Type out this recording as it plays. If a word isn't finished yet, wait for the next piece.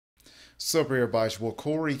Sup everybody, it's your boy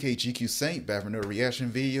Corey, KGQ Saint, back for another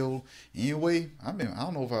reaction video. Anyway, I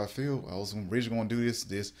don't know if I feel, I was originally going to do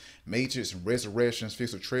this Matrix Resurrections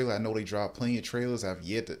official trailer. I know they dropped plenty of trailers. I've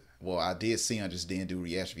yet to, well, I did see, I just didn't do a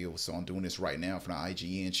reaction video, so I'm doing this right now for the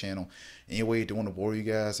IGN channel. Anyway, don't want to bore you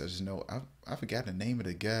guys, I just know, I forgot the name of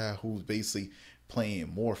the guy who's basically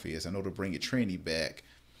playing Morpheus. I know they're bringing Trinity back.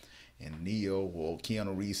 And Neo, well,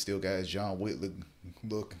 Keanu Reeves still got his John Wick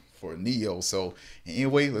look for Neo. So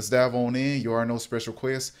anyway, let's dive on in. You are no special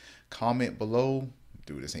requests. Comment below.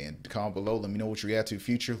 Do this hand. Comment below. Let me know what you react to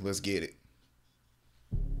future. Let's get it.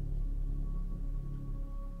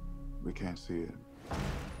 We can't see it,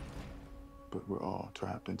 but we're all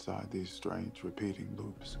trapped inside these strange repeating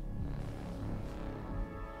loops.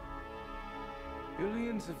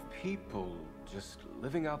 Billions of people just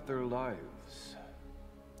living out their lives.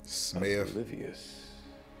 Smith. Oblivious.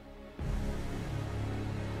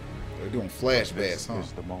 They're doing flashbacks, This huh?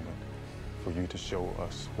 is the moment for you to show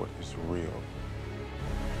us what is real.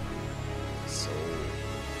 So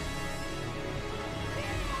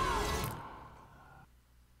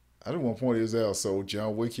I just want to point this out. So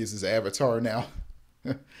John Wick is his avatar now.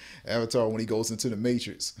 Avatar when he goes into the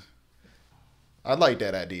Matrix. I like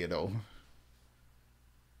that idea though.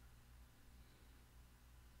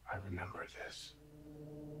 I remember this.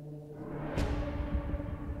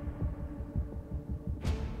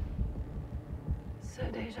 So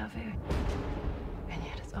deja vu. And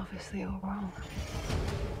yet it's obviously all wrong.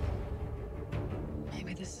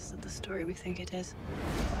 Maybe this isn't the story we think it is.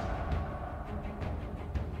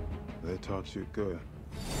 They taught you good.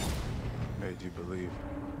 Made you believe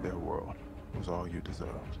their world was all you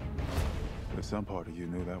deserved. But some part of you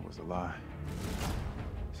knew that was a lie.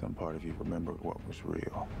 Some part of you remembered what was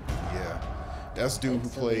real. Yeah. That's the dude who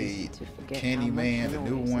played Candyman, the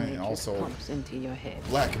new one, and also into your head.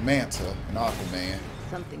 Black Manta and Aquaman.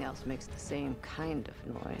 Something else makes the same kind of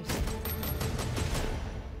noise.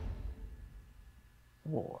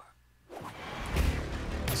 War.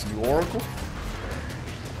 It's new Oracle.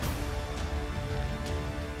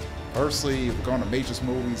 Personally, regarding the Matrix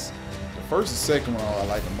movies, the first and second one I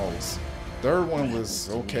like the most. Third one was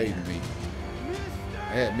okay to me.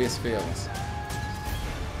 I had mixed feelings.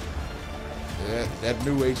 That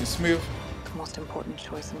new Agent Smith. The most important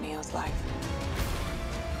choice in Neo's life.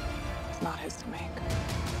 It's not his to make.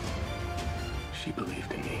 She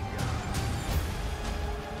believed in me.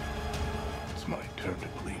 It's my turn to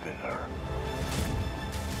believe in her.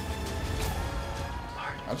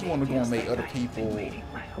 I just want to go and make other people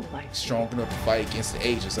strong enough to fight against the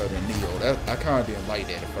agents other than Neo. I kind of didn't like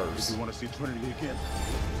that at first. You want to see Trinity again?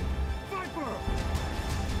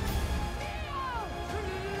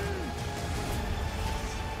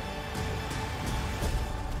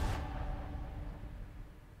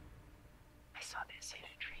 I saw this in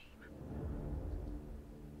a dream.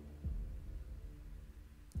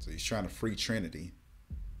 So he's trying to free Trinity.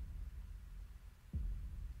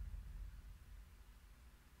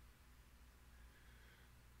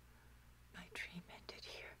 My dream ended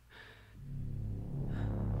here.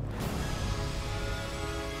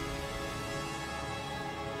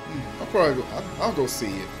 I'll go see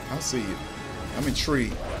it. I'll see it. I'm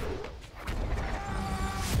intrigued.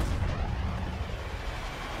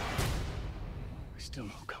 I still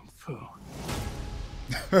know Kung Fu.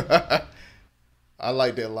 I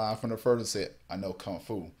like that line from the first set. I know Kung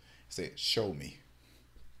Fu. It said, show me.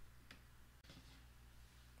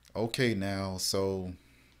 Okay, now, so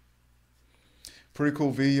pretty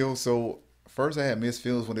cool video. So first I had mixed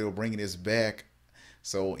feelings when they were bringing this back.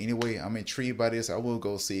 So anyway, I'm intrigued by this. I will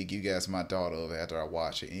go see it, give you guys my thought of it after I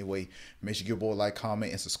watch it. Anyway, make sure you give a boy a like,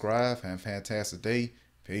 comment, and subscribe. Have a fantastic day.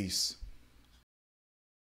 Peace.